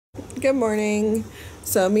Good morning.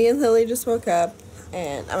 So me and Lily just woke up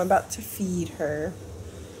and I'm about to feed her.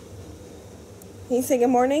 Can you say good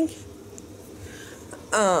morning?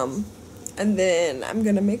 And then I'm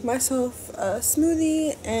gonna make myself a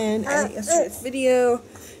smoothie and edit yesterday's video.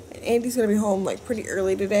 And Andy's gonna be home like pretty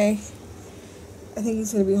early today. I think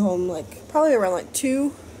he's gonna be home like probably around like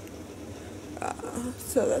 2.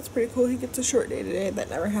 So that's pretty cool. He gets a short day today. That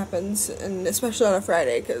never happens, and especially on a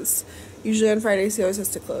Friday, because usually on Fridays he always has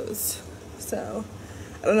to close. So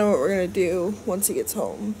I don't know what we're gonna do once he gets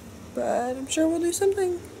home, but I'm sure we'll do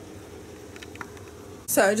something.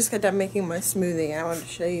 So I just got done making my smoothie and I wanted to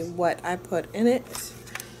show you what I put in it.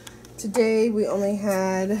 Today we only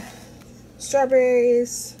had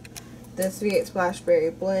strawberries, this V8 Splash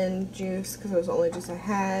Berry Blend juice because it was the only juice I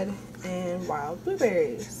had, and wild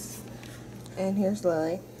blueberries. And here's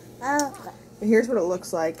Lily. And here's what it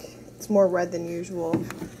looks like. It's more red than usual.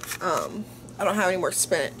 I don't have any more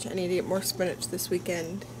spinach. I need to get more spinach this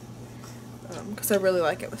weekend because I really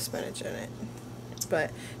like it with spinach in it.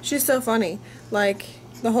 But she's so funny. Like,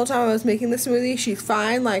 the whole time I was making the smoothie, she's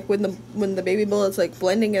fine. Like when the baby bullet's like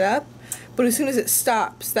blending it up, but as soon as it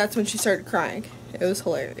stops, that's when she started crying. It was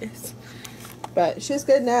hilarious. But she's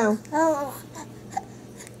good now.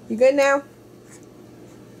 You good now?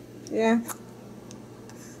 Yeah.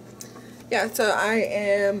 Yeah, so I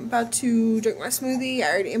am about to drink my smoothie. I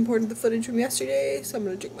already imported the footage from yesterday, so I'm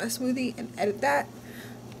going to drink my smoothie and edit that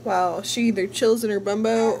while she either chills in her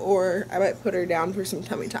bumbo or I might put her down for some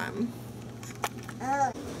tummy time.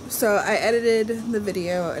 So I edited the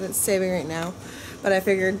video and it's saving right now, but I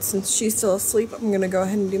figured since she's still asleep, I'm going to go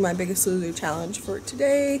ahead and do my Biggest Loser challenge for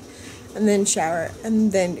today, and then shower,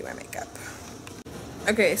 and then do my makeup.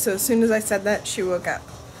 Okay, so as soon as I said that, she woke up,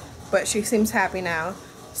 but she seems happy now.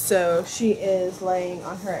 So she is laying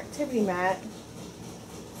on her activity mat,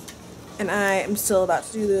 and I am still about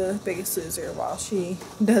to do the Biggest Loser while she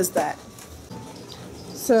does that.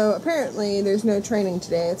 So apparently there's no training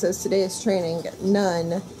today. It says today is training,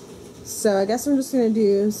 none. So I guess I'm just going to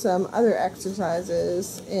do some other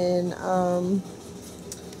exercises in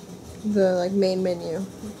the like main menu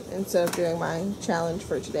instead of doing my challenge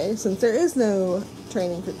for today, since there is no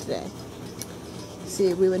training for today.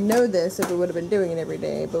 See, we would know this if we would have been doing it every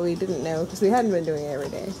day, but we didn't know because we hadn't been doing it every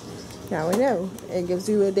day. Now we know. It gives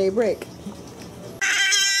you a day break.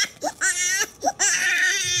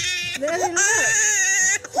 There, look.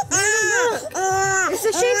 It's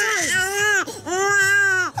the Shaytards.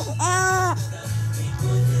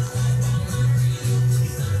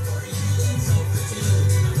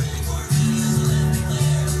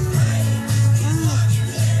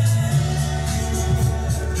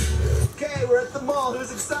 Okay, we're at the mall.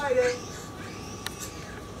 Who's excited?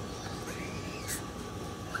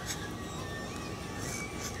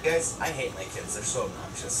 Guys, I hate my kids. They're so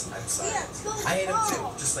obnoxious. I'm sorry. I hate them too,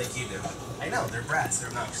 just like you do. I know, they're brats. They're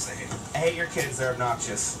obnoxious. I hate them. I hate your kids. They're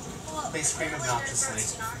obnoxious. They scream obnoxiously.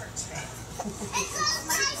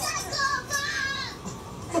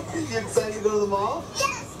 You excited to go to the mall?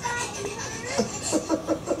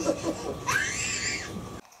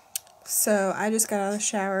 So I just got out of the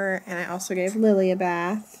shower and I also gave Lily a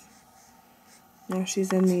bath. Now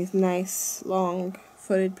she's in these nice long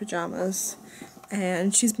footed pajamas.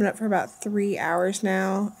 And she's been up for about 3 hours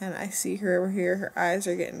now, and I see her over here, her eyes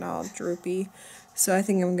are getting all droopy. So I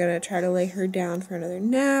think I'm going to try to lay her down for another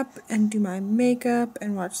nap, and do my makeup,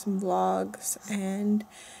 and watch some vlogs, and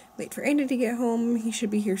wait for Andy to get home. He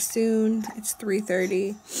should be here soon. It's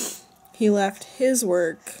 3:30. He left his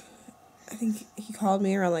work, I think he called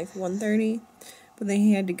me around like 1:30, but then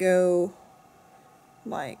he had to go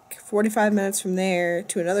like 45 minutes from there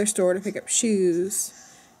to another store to pick up shoes.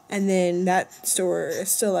 And then that store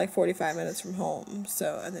is still like 45 minutes from home.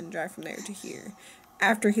 So, and then drive from there to here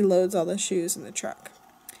after he loads all the shoes in the truck.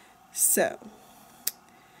 So,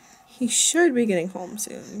 he should be getting home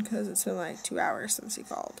soon because it's been like 2 hours since he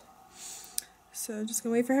called. So, just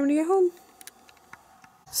gonna wait for him to get home.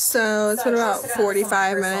 So, it's been about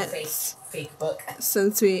 45 minutes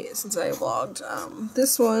since I vlogged.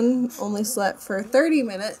 This one only slept for 30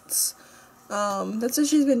 minutes. That's what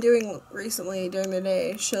she's been doing recently during the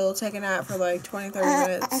day. She'll take a nap for like 20-30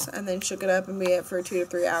 minutes, and then she'll get up and be up for 2 to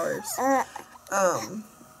 3 hours.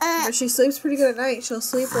 But she sleeps pretty good at night. She'll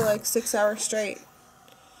sleep for like 6 hours straight.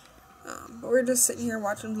 But we're just sitting here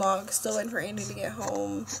watching vlogs, still waiting for Andy to get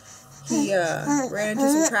home. He ran into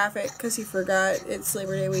some traffic because he forgot it's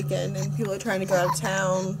Labor Day weekend, and people are trying to go out of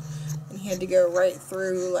town, and he had to go right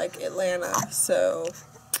through like Atlanta, so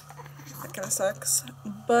that kind of sucks,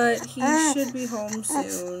 but he should be home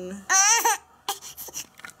soon.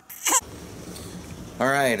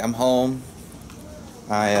 Alright, I'm home.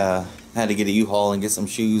 I had to get a U-Haul and get some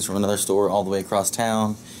shoes from another store all the way across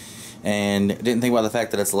town, and didn't think about the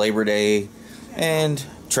fact that it's Labor Day and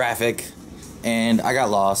traffic, and I got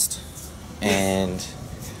lost, and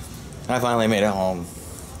I finally made it home.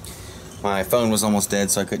 My phone was almost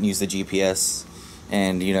dead, so I couldn't use the GPS,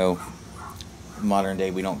 and you know, modern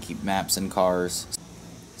day we don't keep maps in cars.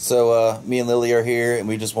 So me and Lily are here, and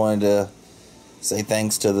we just wanted to say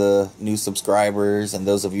thanks to the new subscribers and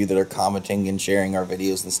those of you that are commenting and sharing our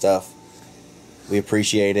videos and stuff. We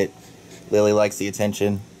appreciate it. Lily likes the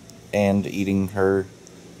attention and eating her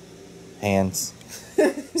hands.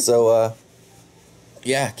 So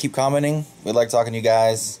yeah, keep commenting. We like talking to you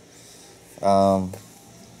guys,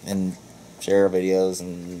 and share our videos,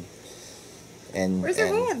 and Where's your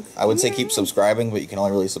hands? I would say keep subscribing, but you can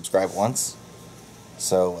only really subscribe once.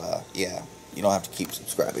 So yeah, you don't have to keep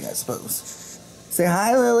subscribing, I suppose. Say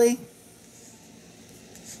hi, Lily.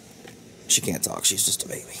 She can't talk, she's just a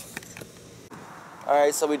baby.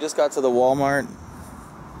 Alright, so we just got to the Walmart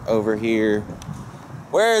over here.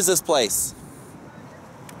 Where is this place?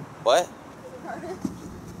 What?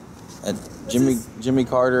 At Jimmy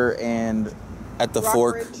Carter and at the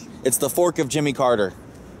fork. Rockbridge. It's the fork of Jimmy Carter.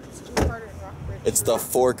 Jimmy Carter and Rockbridge. It's the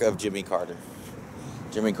fork of Jimmy Carter.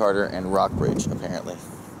 Jimmy Carter and Rockbridge, apparently.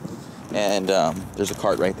 And there's a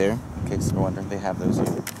cart right there, in case you're wondering. They have those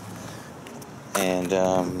here. And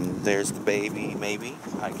there's the baby, maybe.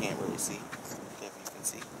 I can't really see. If you can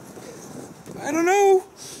see. I don't know.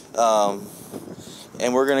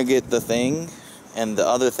 And we're going to get the thing and the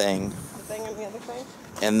other thing. The thing and the other thing?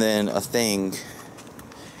 And then a thing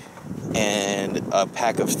and a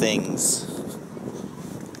pack of things.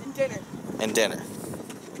 And dinner. And dinner.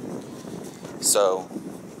 So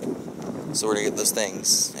we're gonna get those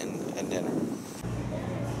things and dinner.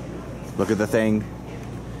 Look at the thing.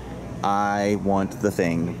 I want the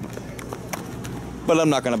thing. But I'm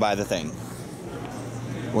not gonna buy the thing.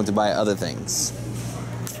 I want to buy other things.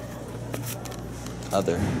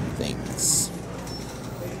 Other things.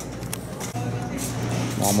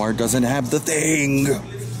 Walmart doesn't have the thing.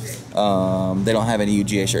 They don't have any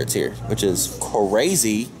UGA shirts here, which is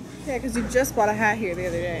crazy. Yeah, because you just bought a hat here the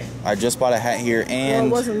other day. I just bought a hat here,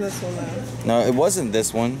 and... Well, it wasn't this one, though. No, it wasn't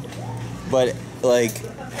this one. But, like,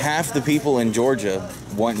 half the people in Georgia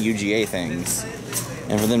want UGA things.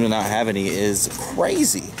 And for them to not have any is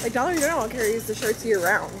crazy. Like, Dollar General carries the shirts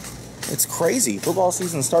year-round. It's crazy. Football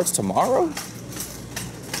season starts tomorrow?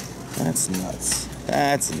 That's nuts.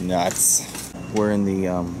 That's nuts. We're in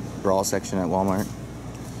the bra section at Walmart.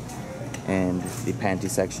 And the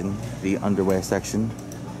panty section. The underwear section.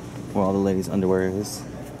 Where all the ladies' underwear is.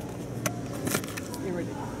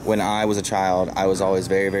 When I was a child, I was always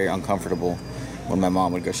very, very uncomfortable when my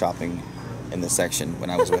mom would go shopping in this section when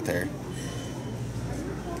I was with her.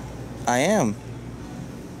 I am.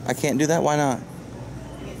 I can't do that. Why not?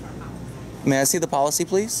 May I see the policy,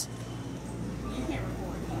 please? You can't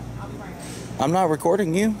record. I'll be right back. I'm not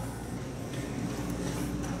recording you.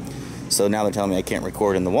 So now they're telling me I can't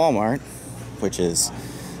record in the Walmart, which is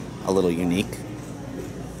a little unique.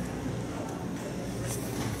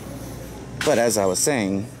 But as I was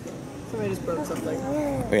saying... Somebody just broke something.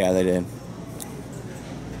 Yeah, they did.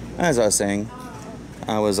 As I was saying,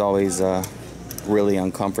 I was always really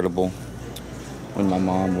uncomfortable when my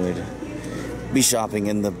mom would be shopping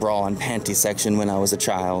in the bra and panty section when I was a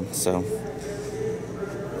child, so...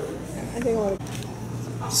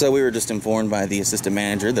 So we were just informed by the assistant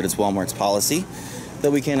manager that it's Walmart's policy that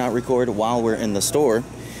we cannot record while we're in the store,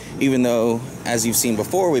 even though, as you've seen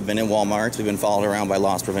before, we've been in Walmart, we've been followed around by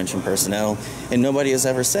loss prevention personnel, and nobody has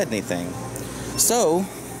ever said anything. So,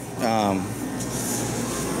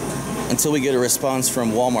 until we get a response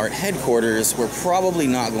from Walmart headquarters, we're probably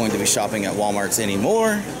not going to be shopping at Walmart's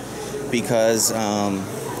anymore, because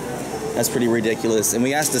that's pretty ridiculous. And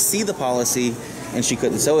we asked to see the policy, and she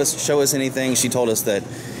couldn't show us anything. She told us that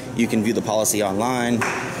you can view the policy online.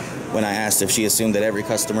 When I asked if she assumed that every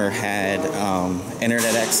customer had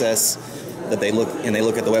internet access, that they look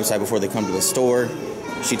at the website before they come to the store,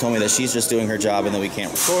 she told me that she's just doing her job and that we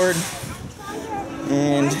can't record.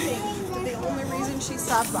 And I think that the only reason she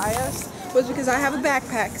stopped by us was because I have a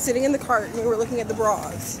backpack sitting in the cart and we were looking at the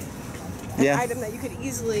bras. An item that you could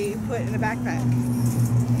easily put in a backpack.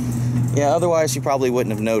 Yeah, otherwise she probably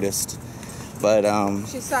wouldn't have noticed. But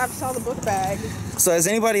she stopped, saw the book bag. So has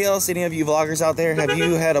anybody else, any of you vloggers out there, have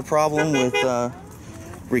you had a problem with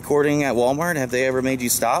recording at Walmart? Have they ever made you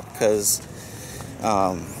stop? Because,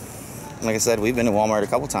 like I said, we've been to Walmart a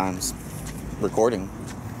couple times recording.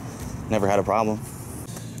 Never had a problem.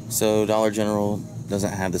 So Dollar General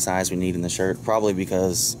doesn't have the size we need in the shirt, probably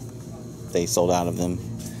because they sold out of them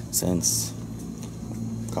since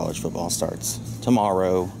college football starts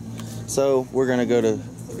tomorrow. So we're gonna go to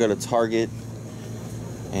Target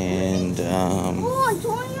and we're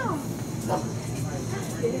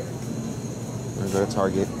gonna go to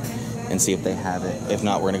Target and see if they have it. If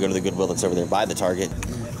not, we're gonna go to the Goodwill that's over there by the Target.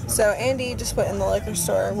 So Andy just went in the liquor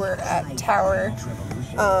store. We're at Tower.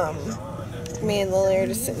 Me and Lily are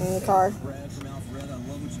just sitting in the car.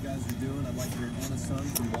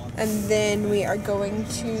 And then we are going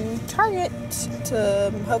to Target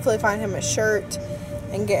to hopefully find him a shirt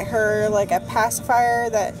and get her like a pacifier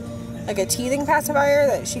like a teething pacifier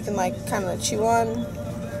that she can like kind of chew on,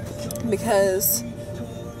 because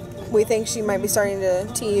we think she might be starting to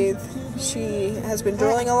teeth. She has been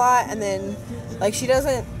drooling a lot, and then like she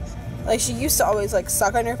doesn't, like she used to always like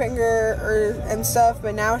suck on her finger and stuff,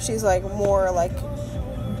 but now she's like more like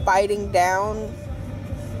biting down,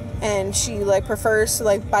 and she like prefers to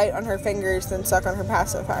like bite on her fingers than suck on her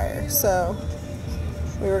pacifier. So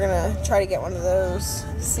we were gonna try to get one of those,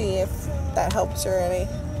 see if that helps her any.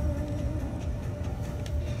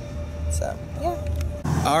 So yeah.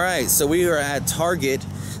 Alright, so we are at Target.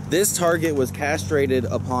 This Target was castrated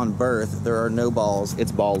upon birth. There are no balls.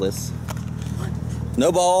 It's ballless.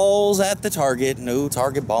 No balls at the Target. No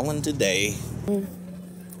Target balling today. Do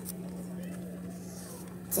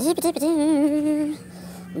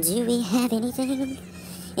we have anything?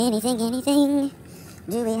 Anything?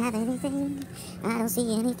 Do we have anything? I don't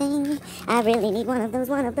see anything. I really need one of those.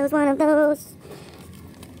 I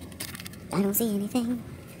don't see anything.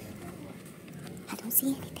 I don't see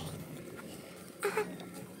anything.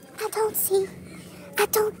 I don't see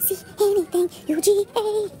anything. UGA.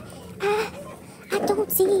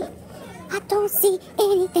 I don't see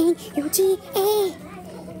anything. UGA.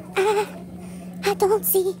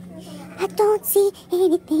 I don't see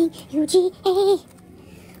anything. UGA.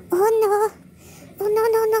 Oh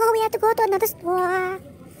no, we have to go to another store.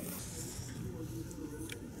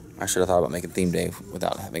 I should have thought about making theme day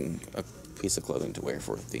without having a piece of clothing to wear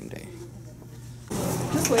for a theme day.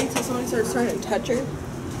 Just wait till somebody starts trying to touch her.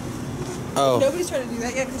 Oh. Nobody's trying to do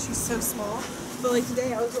that yet because she's so small. But like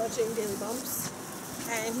today I was watching Daily Bumps,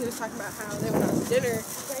 and he was talking about how they went out to dinner,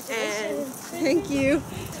 and thank you,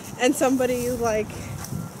 and somebody like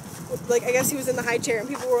I guess he was in the high chair, and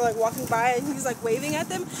people were like walking by, and he was like waving at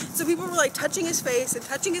them. So people were like touching his face and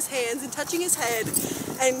touching his hands and touching his head,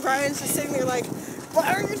 and Brian's just sitting there like,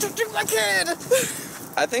 why are you touching my kid?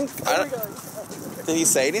 I think did he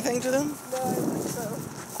say anything to them? No, I don't think so.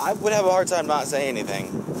 I would have a hard time not saying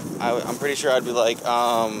anything. I'm pretty sure I'd be like,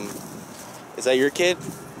 is that your kid?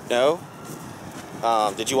 No.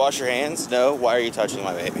 Did you wash your hands? No. Why are you touching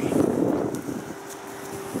my baby?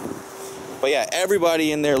 But yeah,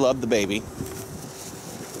 everybody in there loved the baby.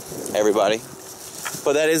 Everybody.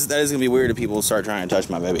 But that is gonna be weird if people start trying to touch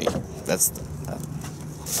my baby.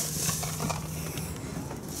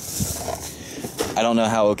 I don't know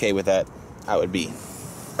how okay with that I would be.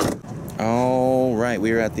 All right,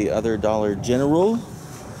 we are at the other Dollar General.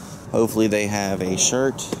 Hopefully they have a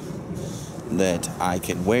shirt that I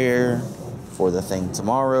can wear for the thing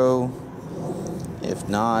tomorrow. If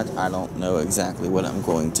not, I don't know exactly what I'm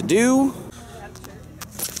going to do. You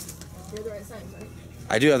have the right size, right?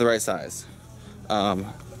 I do have the right size.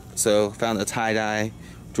 So found a tie-dye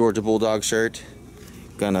Georgia Bulldog shirt.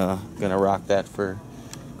 Gonna rock that for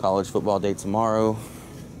college football day tomorrow.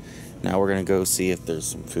 Now we're gonna go see if there's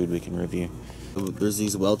some food we can review. There's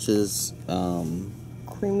these Welch's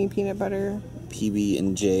Creamy peanut butter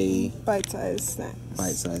PB&J bite-sized snacks.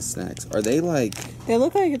 bite-sized snacks. Are they like? They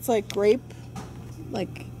look like it's like grape,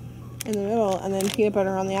 like in the middle, and then peanut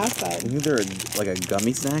butter on the outside. Do you think they're like a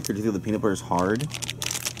gummy snack, or do you think the peanut butter's hard?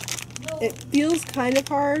 It feels kind of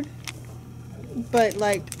hard, but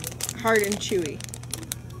like hard and chewy.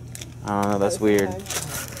 I don't know. That's weird.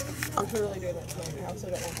 I'm totally doing that tonight. I also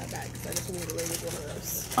don't want that bag because I just need to leave one of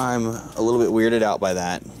those. I'm a little bit weirded out by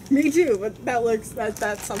that. Me too, but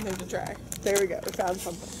that's something to try. There we go. We found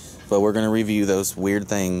something. But we're gonna review those weird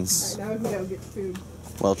things. All right, now we can go get food.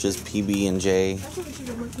 Welch's PB&J. That's what we should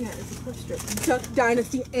have been looking at. It's a push strip. Duck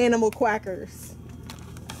Dynasty Animal Quackers.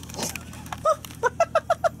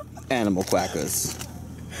 Animal quackers.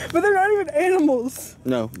 But they're not even animals.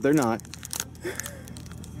 No, they're not.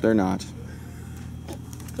 They're not.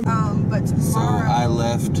 But tomorrow. So I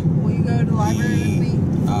left Will you go to the library with me?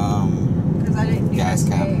 Because I didn't do gas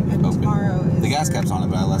that cap today, and open. tomorrow is The gas cap's on it,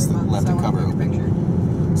 but I left the cover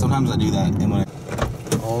open. Sometimes I do that, and when.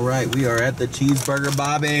 All right, we are at the Cheeseburger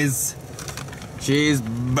Bobby's.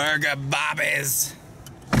 Cheeseburger Bobby's,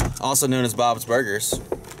 also known as Bob's Burgers.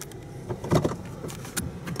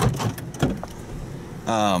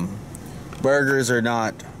 Burgers are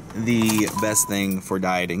not the best thing for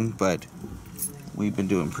dieting, but we've been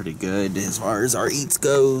doing pretty good as far as our eats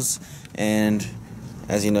goes. And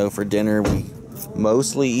as you know, for dinner we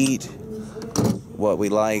mostly eat what we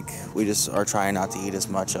like. We just are trying not to eat as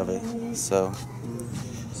much of it. So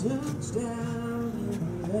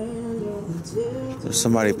there's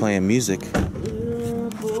somebody playing music.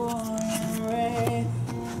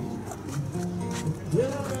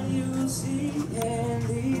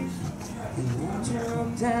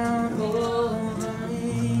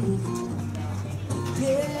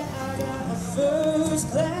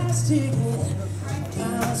 First class ticket,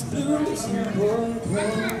 Dallas Blues and boy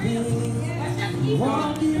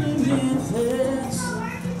walking in Memphis,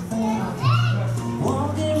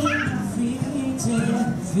 walking with my feet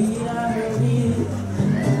 10 feet out of it,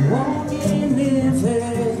 walking in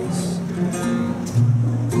Memphis.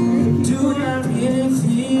 Do I really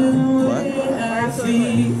feel the way I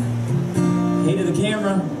feel? Hey to the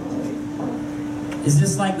camera. Is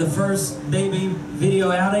this like the first baby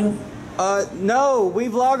video outing? No, we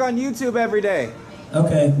vlog on YouTube every day.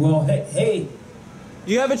 Okay, well, hey.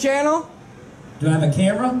 Do you have a channel? Do I have a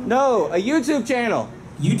camera? No, a YouTube channel.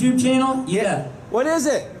 YouTube channel? Yeah. What is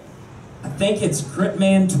it? I think it's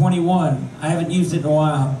Critman21. I haven't used it in a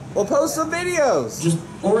while. Well, post some videos.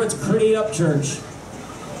 Or it's Critty Up Church.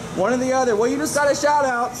 One or the other. Well, you just got a shout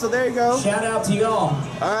out, so there you go. Shout out to y'all.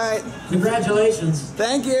 All right. Congratulations.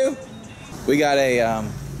 Thank you. We got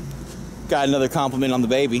got another compliment on the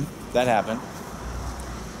baby. That happened.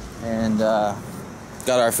 And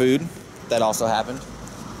got our food. That also happened.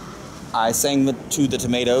 I sang to the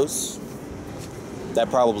tomatoes. That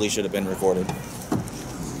probably should have been recorded.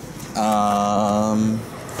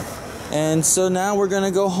 And so now we're gonna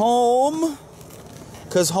go home,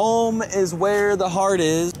 because home is where the heart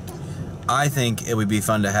is. I think it would be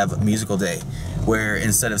fun to have a musical day where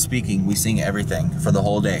instead of speaking, we sing everything for the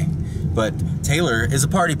whole day. But Taylor is a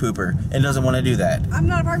party pooper and doesn't want to do that. I'm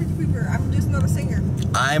not a party pooper. I'm just not a singer.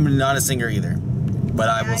 I'm not a singer either, but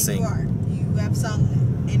I will sing. You are. You have sung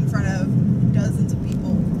in front of dozens of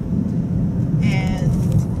people, and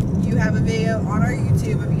you have a video on our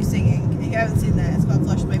YouTube of you singing. If you haven't seen that, it's called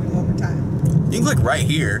Flush the Baby One More Time. You can click right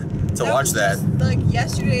here to watch that. Just, like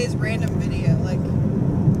yesterday's random video. Like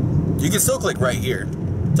you can still click right here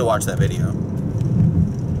to watch that video.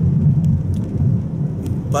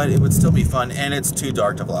 But it would still be fun, and it's too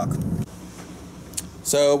dark to vlog.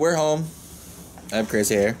 So we're home. I have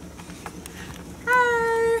crazy hair.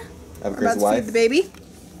 Hi. I have a We're crazy about to wife. feed the baby.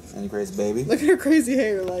 And a crazy baby. Look at her crazy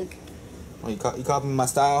hair. Like. Oh, you copying my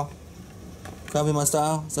style? Copying my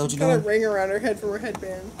style? Is that what you're Got a doing? ring around her head from her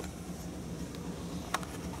headband.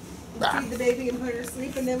 Feed the baby and put her to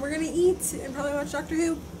sleep, and then we're gonna eat and probably watch Doctor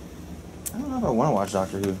Who. I don't know if I want to watch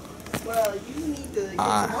Doctor Who. Well, you need to get to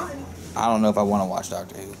wanting. I don't know if I want to watch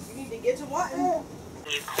Doctor Who. You need to get to wanting.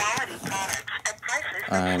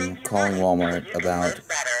 I'm calling Walmart about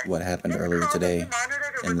what happened earlier today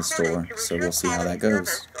in the store, so we'll see how that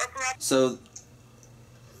goes. So,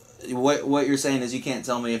 what you're saying is you can't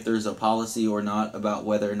tell me if there's a policy or not about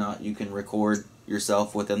whether or not you can record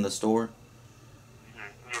yourself within the store?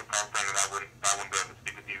 I wouldn't be able to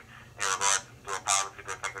speak with you in regards to a policy.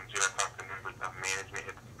 That's something you have to talk to members of management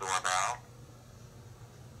at the store about.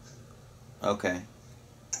 Okay.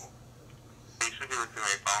 You should be receiving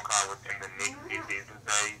a phone call within the next few business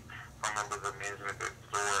days from members of management at the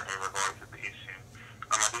store in regards to the issue.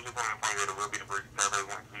 I do just want to inform you that it will be a brief survey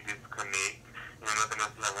once we disconnect. And if nothing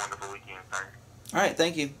else, you have a wonderful weekend, sir. All right,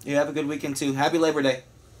 thank you. You have a good weekend too. Happy Labor Day.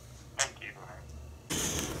 Thank you.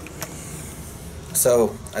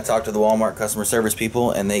 So, I talked to the Walmart customer service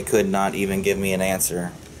people, and they could not even give me an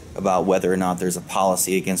answer about whether or not there's a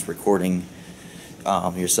policy against recording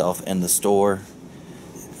yourself in the store.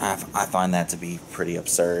 I find that to be pretty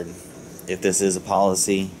absurd. If this is a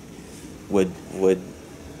policy, would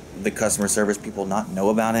the customer service people not know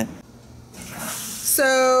about it?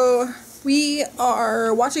 So we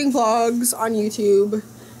are watching vlogs on YouTube,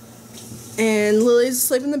 and Lily's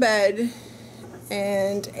asleep in the bed,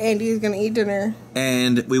 and Andy's gonna eat dinner.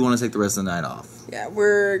 And we want to take the rest of the night off. Yeah,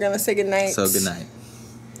 we're gonna say goodnight. So good night.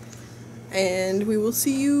 And we will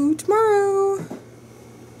see you tomorrow.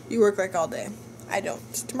 You work like all day. I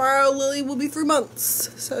don't. Tomorrow Lily will be 3 months,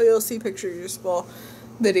 so you'll see pictures, well,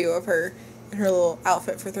 video of her in her little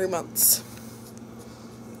outfit for 3 months.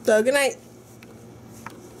 So good night.